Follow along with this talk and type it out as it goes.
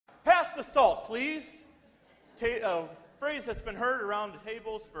of salt, please. A phrase that's been heard around the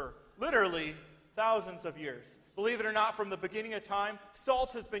tables for literally thousands of years. Believe it or not, from the beginning of time,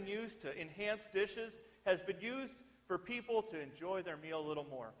 salt has been used to enhance dishes, has been used for people to enjoy their meal a little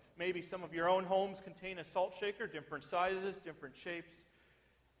more. Maybe some of your own homes contain a salt shaker, different sizes, different shapes.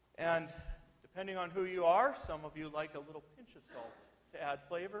 And depending on who you are, some of you like a little pinch of salt to add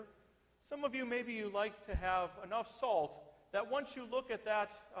flavor. Some of you, maybe you like to have enough salt that once you look at that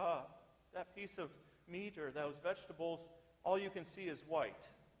piece of meat or those vegetables, all you can see is white.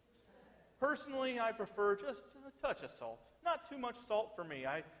 Personally, I prefer just a touch of salt. Not too much salt for me.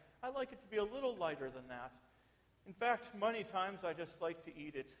 I like it to be a little lighter than that. In fact, many times I just like to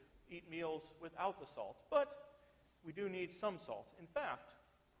eat meals without the salt. But we do need some salt. In fact,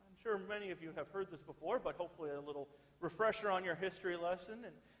 I'm sure many of you have heard this before, but hopefully a little refresher on your history lesson.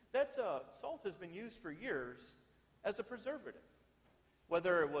 And that's salt has been used for years as a preservative.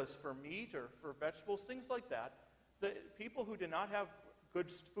 Whether it was for meat or for vegetables, things like that, the people who did not have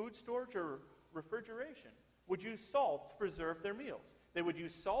good food storage or refrigeration would use salt to preserve their meals. They would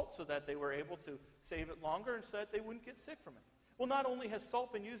use salt so that they were able to save it longer and so that they wouldn't get sick from it. Well, not only has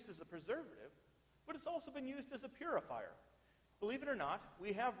salt been used as a preservative, but it's also been used as a purifier. Believe it or not,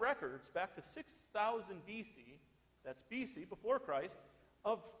 we have records back to 6000 BC, that's BC, before Christ,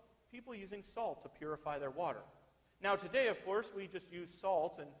 of people using salt to purify their water. Now today, of course, we just use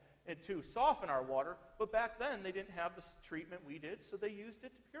salt and to soften our water, but back then they didn't have the treatment we did, so they used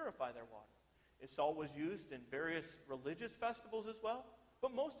it to purify their water. Salt was used in various religious festivals as well,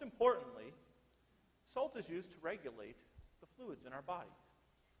 but most importantly, salt is used to regulate the fluids in our body.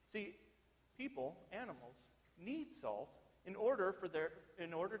 See, people, animals, need salt in order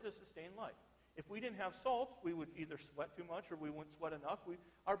to sustain life. If we didn't have salt, we would either sweat too much or we wouldn't sweat enough.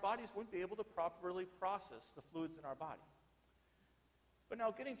 Our bodies wouldn't be able to properly process the fluids in our body. But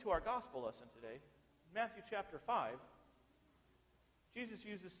now getting to our gospel lesson today, Matthew chapter 5, Jesus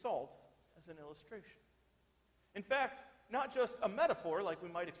uses salt as an illustration. In fact, not just a metaphor like we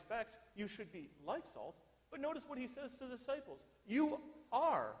might expect, you should be like salt, but notice what he says to the disciples. You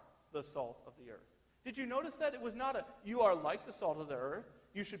are the salt of the earth. Did you notice that? It was not you are like the salt of the earth.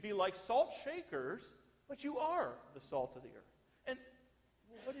 You should be like salt shakers, but you are the salt of the earth. And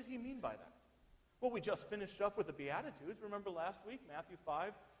what did he mean by that? Well, we just finished up with the Beatitudes. Remember last week, Matthew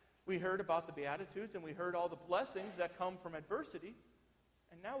 5, we heard about the Beatitudes and we heard all the blessings that come from adversity.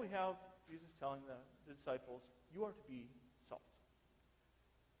 And now we have Jesus telling the disciples, you are to be salt.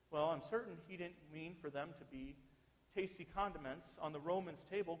 Well, I'm certain he didn't mean for them to be tasty condiments on the Romans'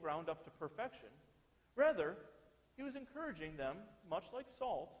 table ground up to perfection. Rather, he was encouraging them, much like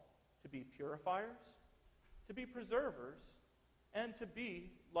salt, to be purifiers, to be preservers, and to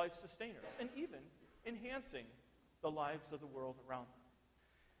be life sustainers, and even enhancing the lives of the world around them.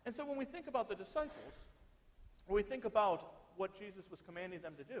 And so when we think about the disciples, when we think about what Jesus was commanding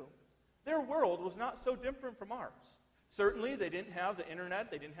them to do, their world was not so different from ours. Certainly, they didn't have the internet,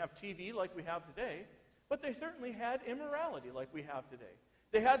 they didn't have TV like we have today, but they certainly had immorality like we have today.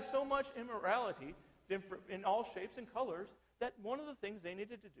 They had so much immorality in all shapes and colors that one of the things they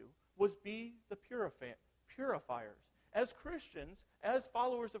needed to do was be the purifiers. As Christians, as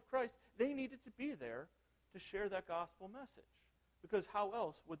followers of Christ, they needed to be there to share that gospel message. Because how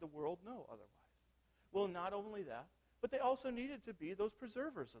else would the world know otherwise? Well, not only that, but they also needed to be those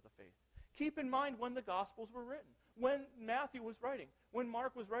preservers of the faith. Keep in mind when the Gospels were written, when Matthew was writing, when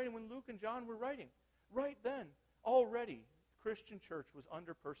Mark was writing, when Luke and John were writing. Right then, already, the Christian church was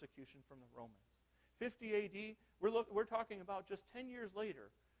under persecution from the Romans. 50 A.D., we're talking about just 10 years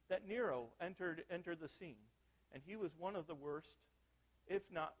later that Nero entered the scene. And he was one of the worst, if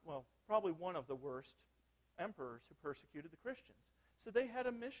not, well, probably one of the worst emperors who persecuted the Christians. So they had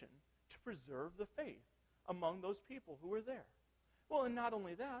a mission to preserve the faith among those people who were there. Well, and not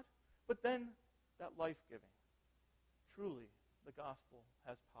only that, but then that life-giving. Truly, the gospel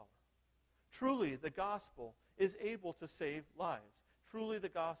has power. Truly, the gospel is able to save lives. Truly, the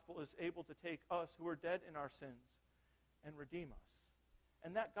gospel is able to take us who are dead in our sins and redeem us.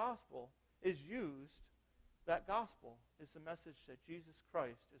 And that gospel is the message that Jesus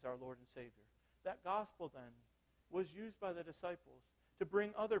Christ is our Lord and Savior. That gospel then was used by the disciples to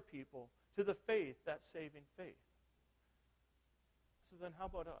bring other people to the faith, that saving faith. So then how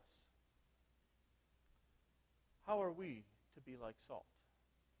about us? How are we to be like salt?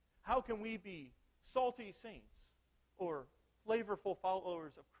 How can we be salty saints or flavorful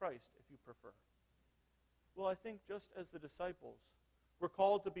followers of Christ, if you prefer? Well, I think just as the disciples were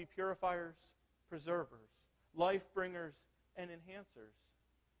called to be purifiers, preservers, life bringers, and enhancers,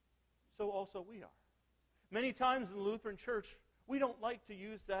 so also we are. Many times in the Lutheran Church, We don't like to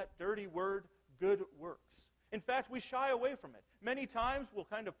use that dirty word, good works. In fact, we shy away from it. Many times we'll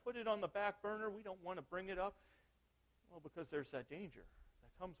kind of put it on the back burner. We don't want to bring it up. Well, because there's that danger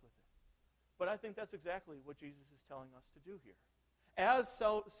that comes with it. But I think that's exactly what Jesus is telling us to do here. As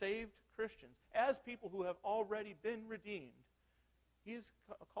saved Christians, as people who have already been redeemed, he is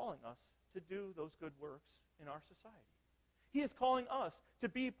calling us to do those good works in our society. He is calling us to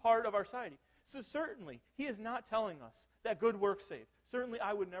be part of our society. So certainly, he is not telling us that good works save. Certainly,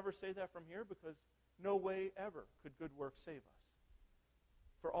 I would never say that from here because no way ever could good works save us.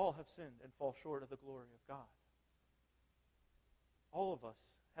 For all have sinned and fall short of the glory of God. All of us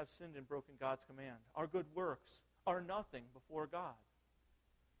have sinned and broken God's command. Our good works are nothing before God.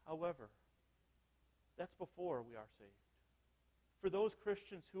 However, that's before we are saved. For those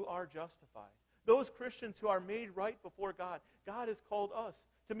Christians who are justified, those Christians who are made right before God, God has called us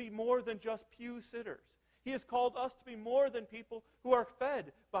to be more than just pew sitters. He has called us to be more than people who are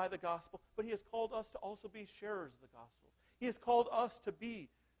fed by the gospel, but he has called us to also be sharers of the gospel. He has called us to be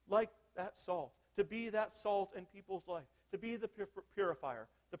like that salt, to be that salt in people's life, to be the purifier,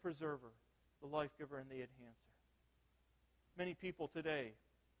 the preserver, the life giver, and the enhancer. Many people today,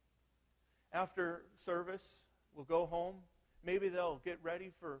 after service, will go home. Maybe they'll get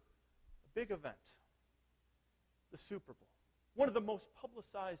ready for a big event, the Super Bowl, one of the most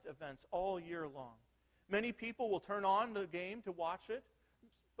publicized events all year long. Many people will turn on the game to watch it,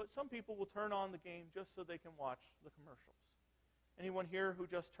 but some people will turn on the game just so they can watch the commercials. Anyone here who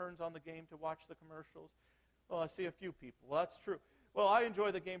just turns on the game to watch the commercials? Well, I see a few people. Well, that's true. Well, I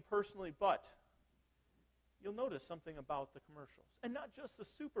enjoy the game personally, but you'll notice something about the commercials. And not just the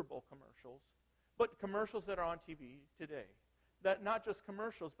Super Bowl commercials, but commercials that are on TV today. That not just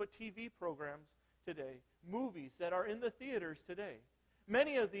commercials, but TV programs today. Movies that are in the theaters today.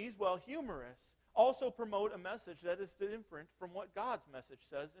 Many of these, while humorous, also promote a message that is different from what God's message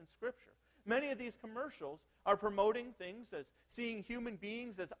says in Scripture. Many of these commercials are promoting things as seeing human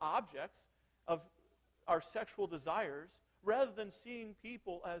beings as objects of our sexual desires, rather than seeing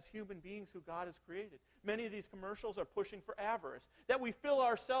people as human beings who God has created. Many of these commercials are pushing for avarice, that we fill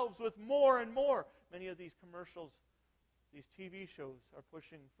ourselves with more and more. Many of these commercials, these TV shows, are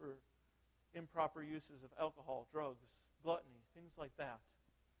pushing for improper uses of alcohol, drugs, gluttony, things like that.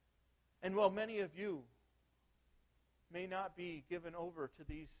 And while many of you may not be given over to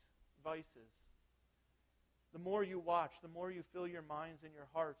these vices, the more you watch, the more you fill your minds and your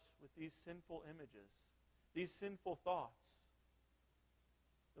hearts with these sinful images, these sinful thoughts,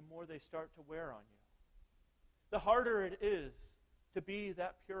 the more they start to wear on you. The harder it is to be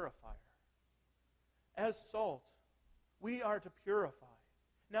that purifier. As salt, we are to purify.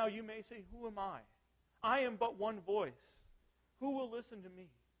 Now you may say, who am I? I am but one voice. Who will listen to me?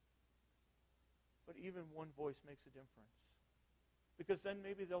 But even one voice makes a difference. Because then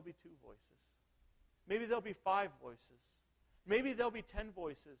maybe there'll be 2 voices. Maybe there'll be 5 voices. Maybe there'll be 10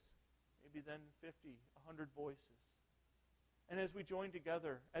 voices. Maybe then 50, 100 voices. And as we join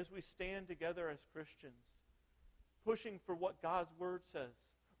together, as we stand together as Christians, pushing for what God's Word says,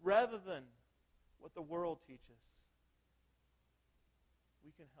 rather than what the world teaches,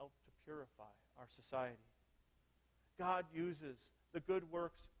 we can help to purify our society. God uses the good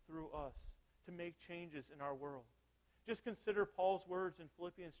works through us to make changes in our world. Just consider Paul's words in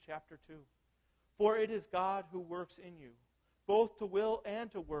Philippians chapter 2. For it is God who works in you, both to will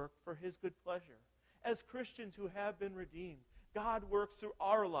and to work for his good pleasure. As Christians who have been redeemed, God works through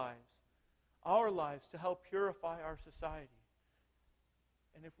our lives to help purify our society.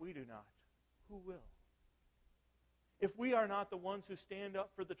 And if we do not, who will? If we are not the ones who stand up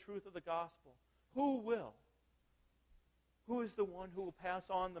for the truth of the gospel, who will? Who is the one who will pass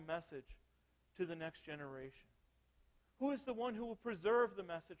on the message to the next generation? Who is the one who will preserve the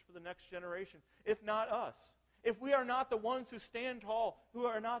message for the next generation, if not us? If we are not the ones who stand tall, who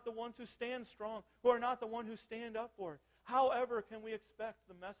are not the ones who stand strong, who are not the ones who stand up for it, however can we expect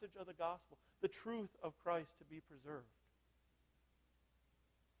the message of the gospel, the truth of Christ, to be preserved?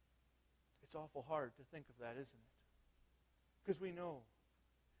 It's awful hard to think of that, isn't it? Because we know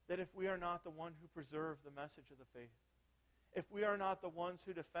that if we are not the one who preserve the message of the faith, if we are not the ones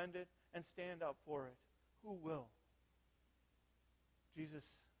who defend it and stand up for it, who will? Jesus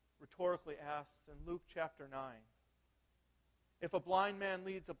rhetorically asks in Luke chapter 9, if a blind man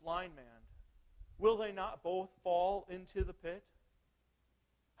leads a blind man, will they not both fall into the pit?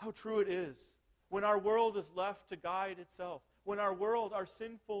 How true it is. When our world is left to guide itself, when our world, our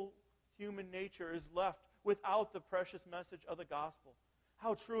sinful human nature, is left without the precious message of the gospel,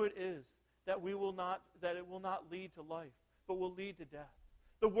 how true it is that it will not lead to life, but will lead to death.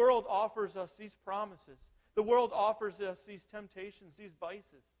 The world offers us these promises The world offers us these temptations, these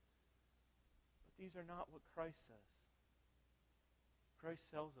vices. But these are not what Christ says. Christ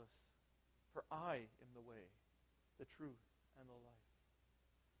tells us, "For I am the way, the truth, and the life.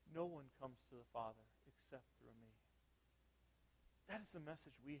 No one comes to the Father except through me." That is the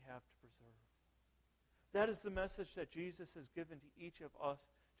message we have to preserve. That is the message that Jesus has given to each of us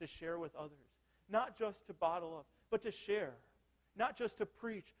to share with others. Not just to bottle up, but to share. Not just to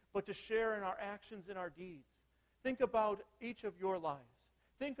preach, but to share in our actions and our deeds. Think about each of your lives.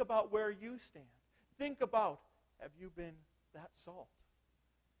 Think about where you stand. Think about, have you been that salt?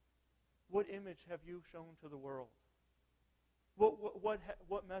 What image have you shown to the world?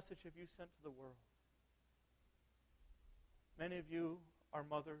 What message have you sent to the world? Many of you are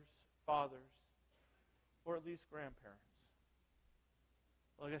mothers, fathers, or at least grandparents.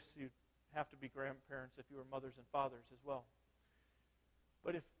 Well, I guess you'd have to be grandparents if you were mothers and fathers as well.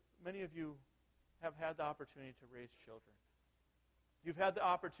 But if many of you have had the opportunity to raise children, you've had the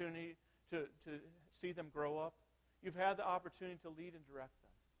opportunity to see them grow up, you've had the opportunity to lead and direct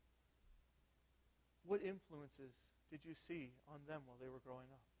them. What influences did you see on them while they were growing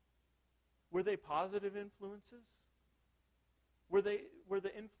up? Were they positive influences? Were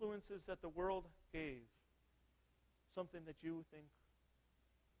the influences that the world gave something that you think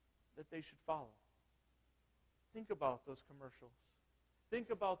that they should follow? Think about those commercials. Think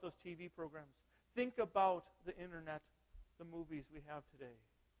about those TV programs. Think about the internet, the movies we have today.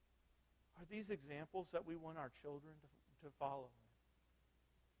 Are these examples that we want our children to follow?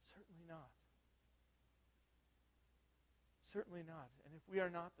 Certainly not. Certainly not. And if we are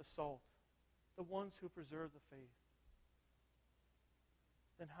not the salt, the ones who preserve the faith,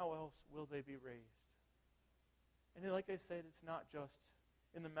 then how else will they be raised? And like I said, it's not just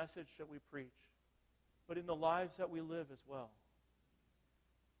in the message that we preach, but in the lives that we live as well.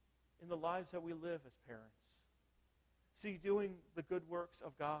 In the lives that we live as parents. See, doing the good works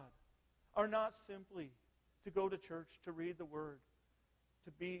of God are not simply to go to church, to read the Word,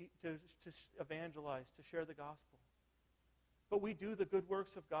 to evangelize, to share the gospel. But we do the good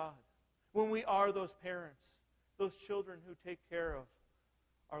works of God when we are those parents, those children who take care of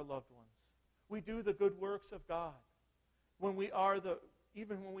our loved ones. We do the good works of God when we are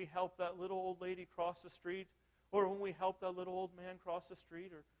even when we help that little old lady cross the street, or when we help that little old man cross the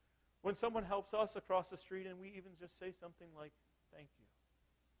street, or when someone helps us across the street and we even just say something like, "Thank you."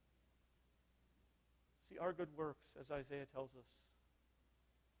 See, our good works, as Isaiah tells us,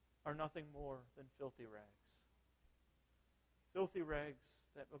 are nothing more than filthy rags. Filthy rags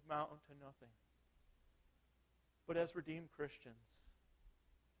that amount to nothing. But as redeemed Christians,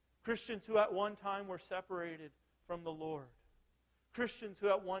 Christians who at one time were separated from the Lord, Christians who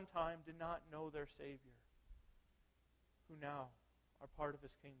at one time did not know their Savior, who now are part of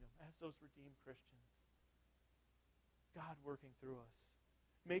His kingdom, as those redeemed Christians, God working through us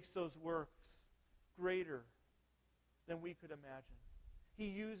makes those works greater than we could imagine. He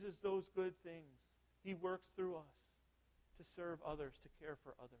uses those good things. He works through us to serve others, to care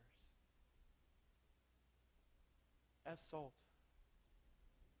for others. As salt,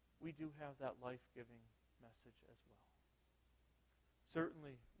 we do have that life-giving message as well.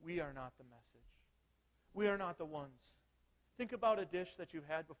 Certainly, we are not the message. We are not the ones. Think about a dish that you've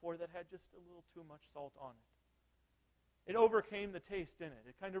had before that had just a little too much salt on it. It overcame the taste in it.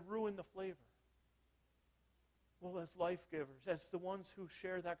 It kind of ruined the flavor. Well, as life givers, as the ones who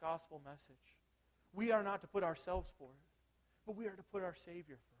share that gospel message, we are not to put ourselves forth, but we are to put our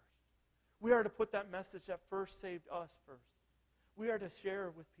Savior first. We are to put that message that first saved us first. We are to share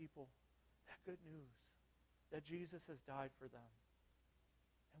with people that good news, that Jesus has died for them.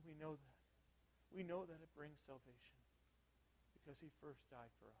 And we know that. We know that it brings salvation because He first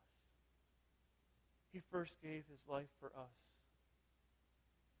died for us. He first gave His life for us.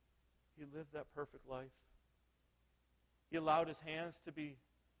 He lived that perfect life. He allowed His hands to be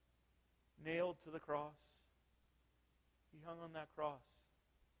nailed to the cross. He hung on that cross,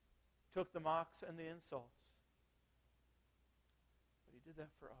 took the mocks and the insults. But He did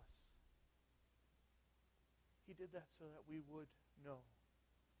that for us. He did that so that we would know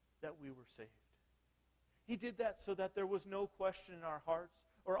that we were saved. He did that so that there was no question in our hearts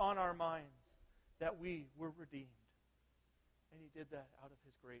or on our minds that we were redeemed. And He did that out of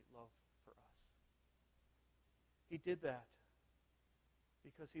His great love for us. He did that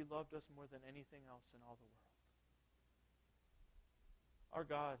because He loved us more than anything else in all the world. Our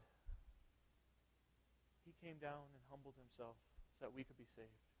God, He came down and humbled Himself so that we could be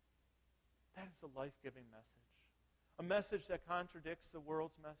saved. That is a life-giving message. A message that contradicts the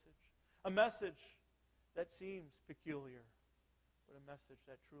world's message. A message that seems peculiar, but a message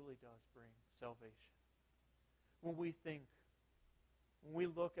that truly does bring salvation. when we think, when we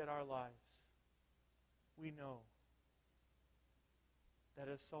look at our lives, we know that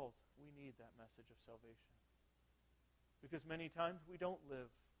as salt, we need that message of salvation. Because many times we don't live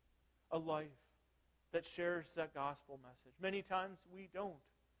a life that shares that gospel message. Many times we don't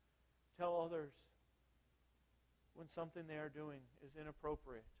tell others when something they are doing is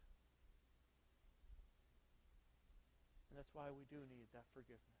inappropriate. And that's why we do need that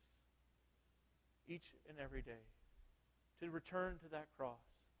forgiveness. Each and every day. To return to that cross.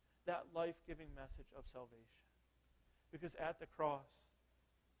 That life-giving message of salvation. Because at the cross,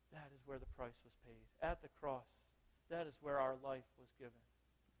 that is where the price was paid. At the cross, that is where our life was given.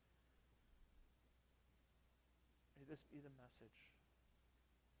 May this be the message,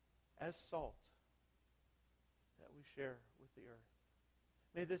 as salt, that we share with the earth.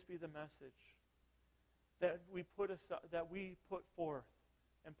 May this be the message that we put forth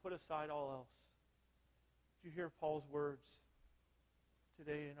and put aside all else. Did you hear Paul's words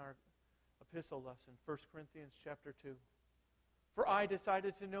today in our epistle lesson, 1 Corinthians chapter 2? For I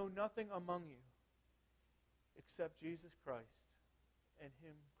decided to know nothing among you except Jesus Christ and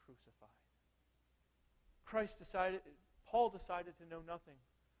Him crucified. Paul decided to know nothing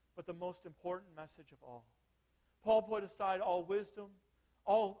but the most important message of all. Paul put aside all wisdom,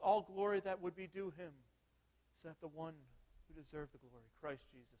 all glory that would be due him, so that the one who deserved the glory, Christ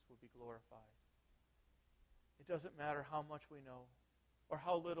Jesus, would be glorified. It doesn't matter how much we know or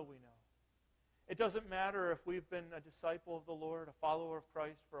how little we know. It doesn't matter if we've been a disciple of the Lord, a follower of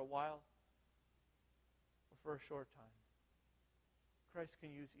Christ for a while or for a short time. Christ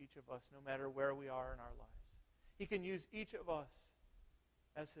can use each of us no matter where we are in our lives. He can use each of us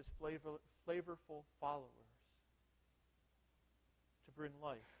as His flavorful followers to bring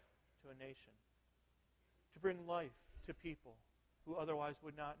life to a nation, to bring life to people who otherwise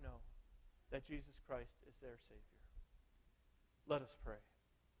would not know that Jesus Christ is their Savior. Let us pray.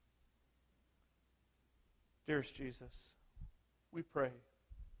 Dearest Jesus, we pray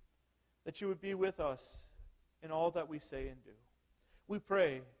that You would be with us in all that we say and do. We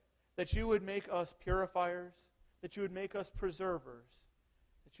pray that You would make us purifiers, that You would make us preservers,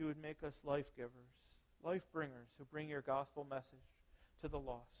 that You would make us life-givers, life-bringers who bring Your gospel message to the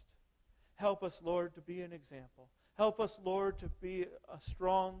lost. Help us, Lord, to be an example. Help us, Lord, to be a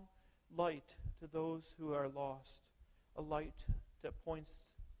strong light to those who are lost, a light that points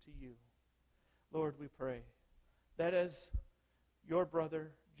to You. Lord, we pray that as Your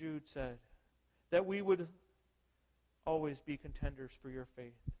brother Jude said, that we would always be contenders for Your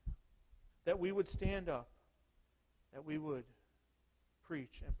faith, that we would stand up, that we would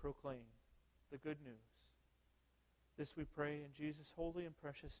preach and proclaim the good news. This we pray in Jesus' holy and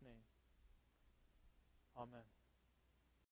precious name. Amen.